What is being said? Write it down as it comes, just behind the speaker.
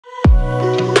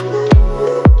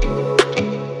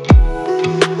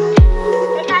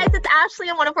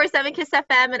104.7 Kiss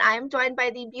FM, and I am joined by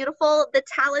the beautiful, the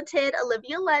talented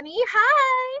Olivia Lunny.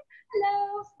 Hi!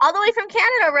 Hello. All the way from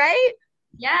Canada, right?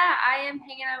 Yeah, I am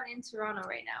hanging out in Toronto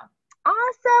right now.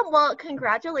 Awesome. Well,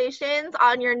 congratulations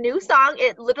on your new song.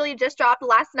 It literally just dropped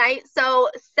last night. So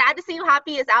Sad to See You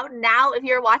Happy is out now. If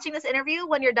you're watching this interview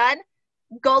when you're done,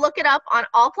 go look it up on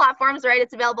all platforms, right?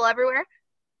 It's available everywhere.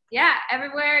 Yeah,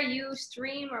 everywhere you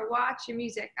stream or watch your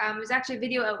music. There's actually a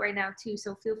video out right now too,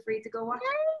 so feel free to go watch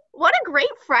it. What a great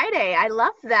Friday. I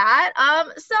love that.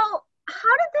 So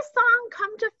how did this song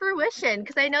come to fruition?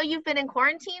 Because I know you've been in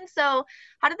quarantine, so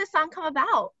how did this song come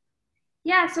about?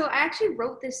 Yeah, so I actually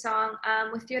wrote this song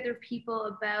with the other people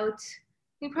about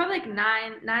I think probably like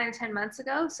nine or 10 months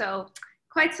ago. So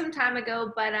quite some time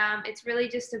ago, but it's really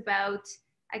just about,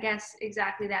 I guess,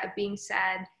 exactly that, being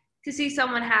sad to see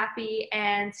someone happy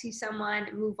and see someone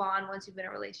move on once you've been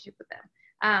in a relationship with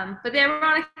them. But the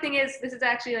ironic thing is, this is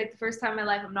actually like the first time in my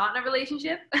life I'm not in a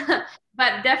relationship,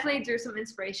 but definitely drew some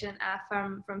inspiration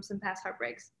from some past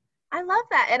heartbreaks. I love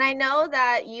that. And I know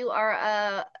that you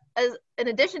are in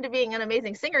addition to being an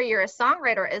amazing singer, you're a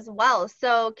songwriter as well.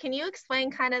 So can you explain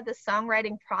kind of the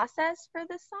songwriting process for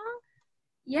this song?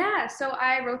 Yeah, so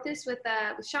I wrote this with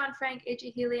Sean Frank,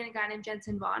 AJ Healy, and a guy named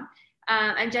Jensen Vaughn.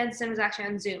 And Jensen was actually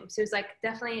on Zoom, so it was like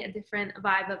definitely a different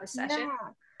vibe of a session.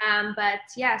 But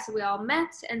yeah, so we all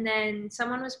met, and then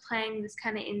someone was playing this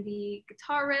kind of indie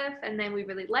guitar riff, and then we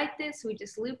really liked it, so we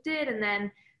just looped it, and then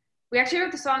we actually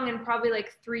wrote the song in probably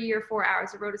like 3 or 4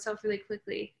 hours. It wrote itself really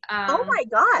quickly. Oh my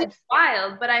God. It's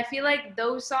wild, but I feel like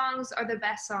those songs are the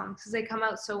best songs because they come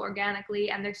out so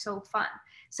organically and they're so fun.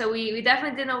 So we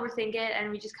definitely didn't overthink it,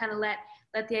 and we just kind of let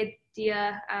the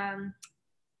idea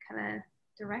kind of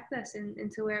direct us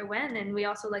into where it went. And we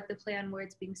also like the play on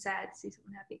words, being sad to see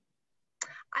someone happy.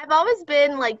 I've always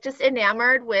been like just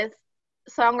enamored with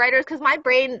songwriters because my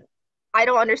brain, I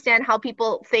don't understand how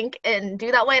people think and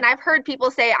do that way. And I've heard people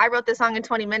say, I wrote this song in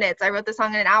 20 minutes. I wrote this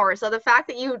song in an hour. So the fact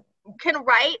that you can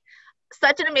write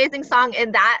such an amazing song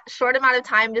in that short amount of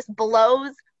time just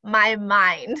blows my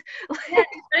mind. Yeah,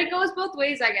 but it goes both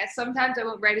ways, I guess. Sometimes I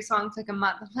won't write a song for like a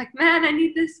month. I'm like, man, I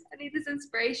need this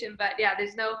inspiration. But yeah,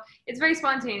 it's very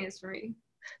spontaneous for me.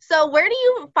 So where do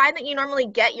you find that you normally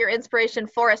get your inspiration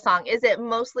for a song? Is it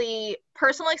mostly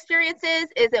personal experiences?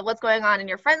 Is it what's going on in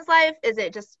your friend's life? Is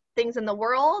it just things in the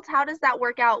world? How does that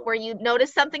work out where you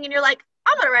notice something and you're like,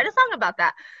 I'm going to write a song about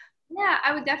that? Yeah,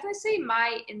 I would definitely say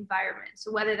my environment.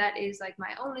 So whether that is like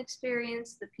my own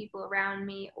experience, the people around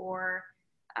me, or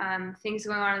things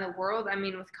going on in the world. I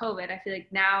mean, with COVID, I feel like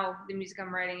now the music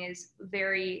I'm writing is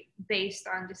very based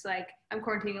on just like I'm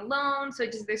quarantining alone. So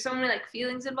just there's so many like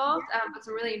feelings involved, but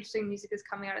some really interesting music is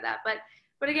coming out of that.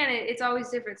 But again, it's always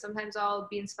different. Sometimes I'll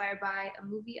be inspired by a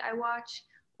movie I watch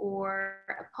or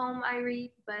a poem I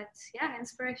read. But yeah,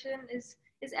 inspiration is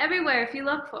everywhere if you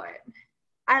look for it.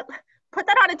 I put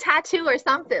that on a tattoo or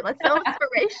something. That's so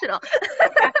inspirational.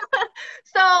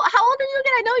 So how old are you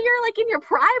again? I know you're like in your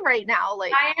prime right now.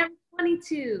 Like I am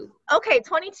 22. Okay,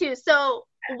 22. So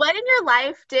when in your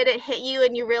life did it hit you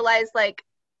and you realized like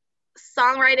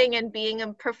songwriting and being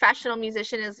a professional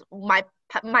musician is my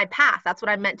path? That's what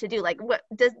I'm meant to do. Like what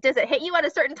does it hit you at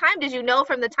a certain time? Did you know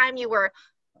from the time you were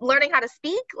learning how to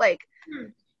speak? Like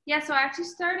Yeah, so I actually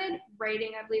started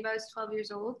writing, I believe I was 12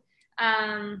 years old.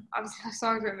 Obviously the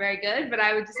songs weren't very good, but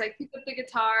I would just like pick up the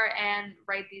guitar and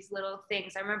write these little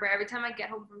things. I remember every time I get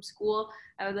home from school,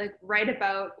 I would like write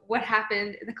about what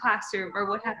happened in the classroom or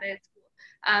what happened at school.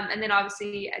 And then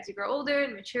obviously as you grow older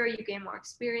and mature, you gain more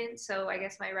experience. So I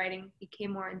guess my writing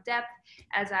became more in depth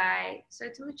as I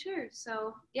started to mature.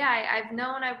 So yeah, I've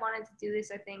known I wanted to do this,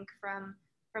 I think, from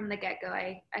the get-go.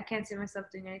 I can't see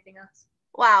myself doing anything else.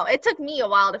 wow, it took me a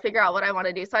while to figure out what I want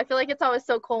to do. So I feel like it's always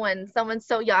so cool when someone's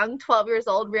so young, 12 years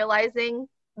old, realizing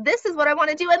this is what I want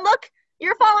to do. And look,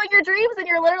 you're following your dreams and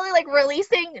you're literally like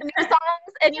releasing new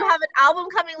songs and you have an album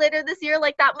coming later this year.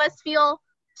 Like that must feel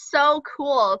so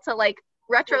cool to like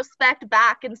retrospect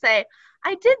back and say,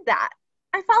 I did that.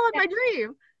 I followed my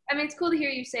dream. I mean, it's cool to hear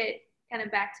you say it kind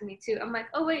of back to me too. I'm like,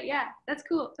 oh wait, yeah, that's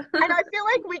cool. And I feel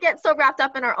like we get so wrapped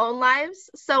up in our own lives.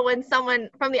 So when someone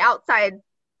from the outside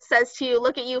says to you,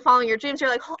 look at you following your dreams, you're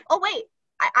like, oh wait,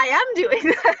 I am doing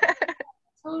that.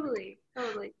 Totally.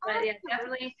 But yeah,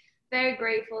 definitely very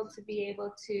grateful to be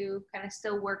able to kind of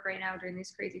still work right now during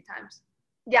these crazy times.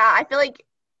 Yeah, I feel like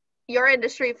your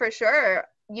industry for sure,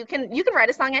 you can write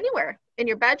a song anywhere in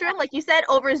your bedroom, like you said,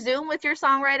 over Zoom with your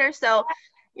songwriter. So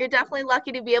you're definitely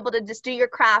lucky to be able to just do your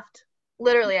craft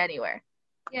literally anywhere.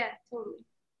 Yeah, totally.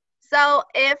 So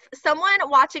if someone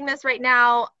watching this right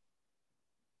now,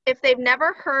 if they've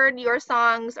never heard your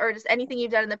songs or just anything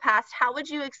you've done in the past, how would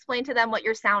you explain to them what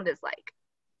your sound is like?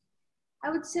 I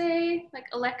would say like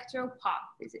electro pop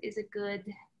is a good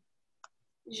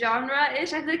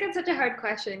genre-ish. I think it's such a hard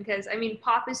question because I mean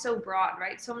pop is so broad,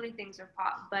 right? So many things are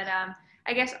pop. But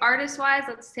I guess artist-wise,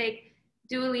 let's take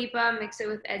Dua Lipa, mix it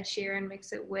with Ed Sheeran,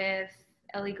 mix it with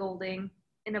Ellie Goulding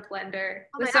in a blender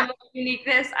Oh with my some God.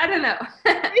 uniqueness. I don't know.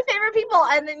 Three favorite people,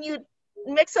 and then you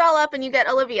mix it all up and you get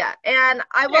Olivia. And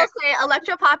I will say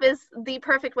electropop is the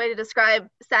perfect way to describe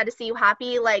Sad to See You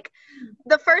Happy. Like,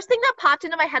 the first thing that popped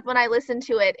into my head when I listened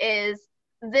to it is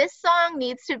this song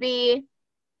needs to be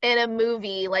in a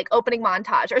movie, like opening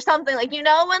montage or something. Like, you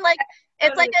know, when like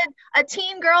it's like a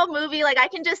teen girl movie, like I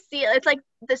can just see it. It's like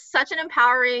this such an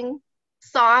empowering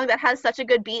song that has such a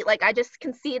good beat. Like I just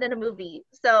can see it in a movie.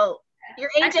 So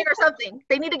you're aging or something.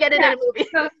 They need to get it in a movie.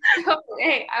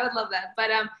 Hey, I would love that. But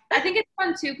I think it's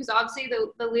fun too because obviously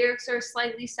the lyrics are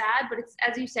slightly sad, but it's,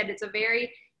 as you said, it's a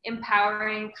very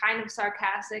empowering, kind of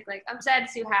sarcastic. Like, I'm sad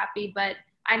to see you happy, but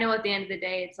I know at the end of the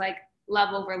day, it's like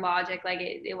love over logic. Like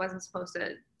it wasn't supposed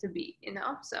to be, you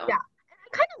know? So Yeah.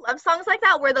 I kind of love songs like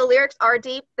that where the lyrics are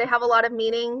deep. They have a lot of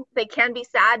meaning. They can be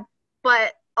sad,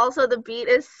 but also the beat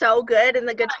is so good and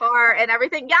the guitar and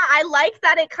everything. Yeah, I like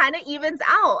that it kind of evens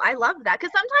out. I love that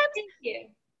because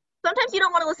sometimes you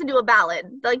don't want to listen to a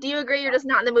ballad. Like, do you agree? You're just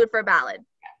not in the mood for a ballad.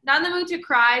 Not in the mood to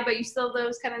cry, but you still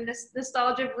those kind of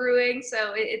nostalgia brewing.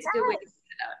 So it's a good way to get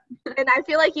it out. And I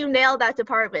feel like you nailed that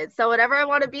department. So whenever I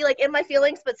want to be like in my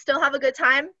feelings but still have a good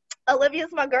time,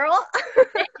 Olivia's my girl.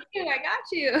 Thank you. I got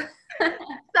you.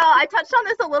 So I touched on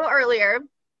this a little earlier.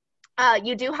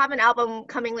 You do have an album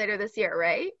coming later this year,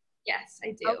 right? Yes,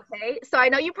 I do. Okay. So I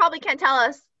know you probably can't tell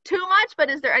us too much, but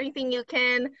is there anything you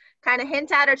can kind of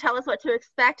hint at or tell us what to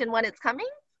expect and when it's coming?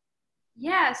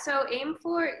 Yeah, so aim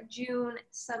for June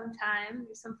sometime.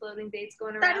 There's some floating dates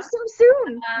going around. That is so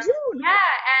soon. June.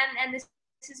 Yeah, and this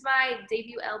is my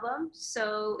debut album,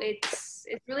 so it's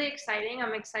really exciting.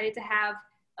 I'm excited to have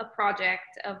a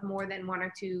project of more than one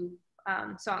or two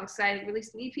songs. So I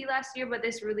released an EP last year, but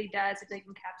this really does, I think,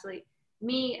 encapsulate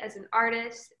me as an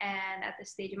artist and at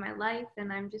this stage of my life,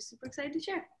 and I'm just super excited to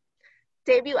share.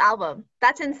 Debut album.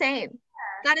 That's insane.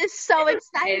 That is so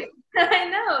exciting. I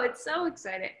know, it's so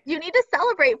exciting. You need to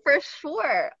celebrate for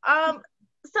sure.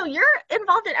 So you're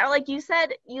involved in, like you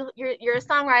said, you're a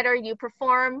songwriter, you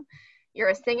perform, you're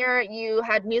a singer, you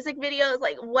had music videos.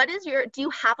 Like, do you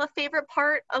have a favorite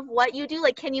part of what you do?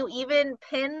 Like, can you even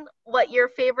pin what your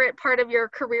favorite part of your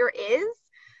career is?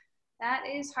 That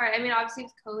is hard. I mean, obviously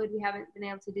with COVID, we haven't been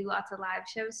able to do lots of live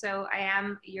shows, so I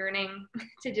am yearning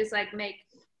to just like make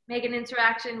an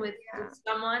interaction with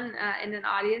someone in an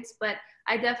audience. But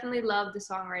I definitely love the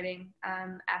songwriting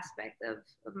aspect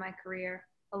of my career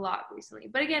a lot recently.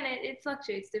 But again, it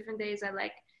fluctuates. Different days I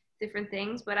like different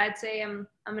things, but I'd say I'm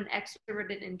an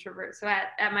extroverted introvert. So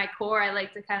at my core, I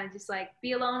like to kind of just like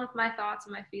be alone with my thoughts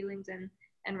and my feelings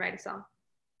and write a song.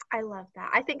 I love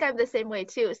that. I think I'm the same way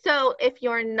too. So if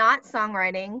you're not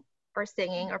songwriting or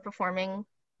singing or performing,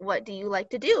 what do you like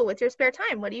to do with your spare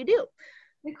time? What do you do?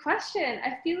 Good question.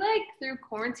 I feel like through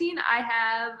quarantine, I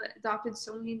have adopted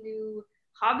so many new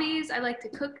hobbies. I like to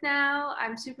cook now.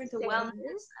 I'm super into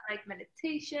wellness. I like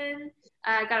meditation.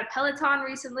 I got a Peloton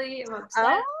recently. I'm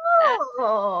obsessed.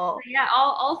 Oh. Yeah,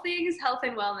 all things health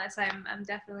and wellness. I'm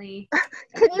definitely.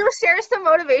 Can you share some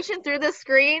motivation through the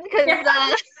screen? Because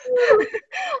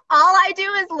all I do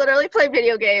is literally play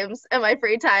video games in my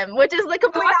free time, which is the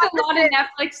complete opposite. A lot of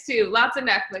Netflix too. Lots of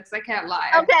Netflix. I can't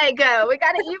lie. Okay, good. We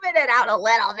got to even it out a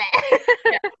little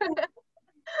bit.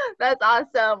 That's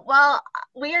awesome. Well,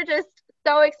 we are just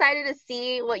so excited to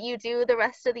see what you do the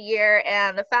rest of the year,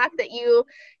 and the fact that you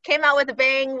came out with a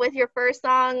bang with your first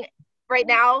song right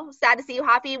now, Sad to See You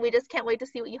Happy. We just can't wait to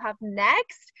see what you have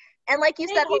next. And like you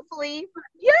said, hopefully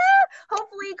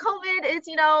COVID is,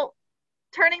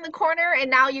 turning the corner, and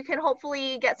now you can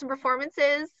hopefully get some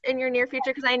performances in your near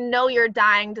future, because I know you're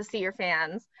dying to see your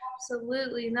fans.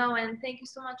 Absolutely. No, and thank you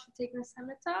so much for taking this time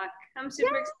to talk. I'm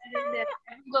super excited that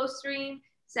go stream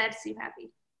Sad to See You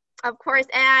Happy. Of course.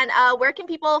 And where can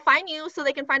people find you so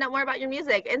they can find out more about your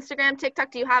music? Instagram,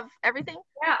 TikTok, do you have everything?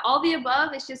 Yeah, all the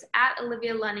above. It's just at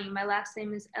Olivia Lunny. My last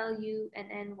name is Lunny.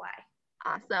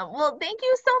 Awesome. Well, thank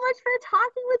you so much for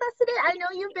talking with us today. I know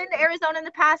you've been to Arizona in the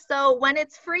past, so when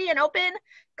it's free and open,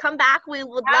 come back. We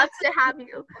would love to have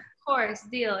you. Of course,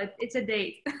 deal. It's a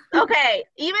date. Okay.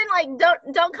 Even like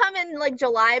don't come in like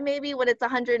July maybe when it's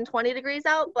 120 degrees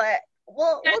out, but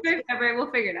we'll figure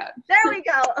it out. There we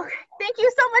go. Okay. Thank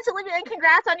you so much, Olivia, and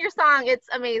congrats on your song. It's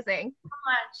amazing. So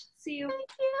much. See you.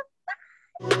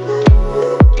 Thank you.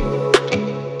 Bye.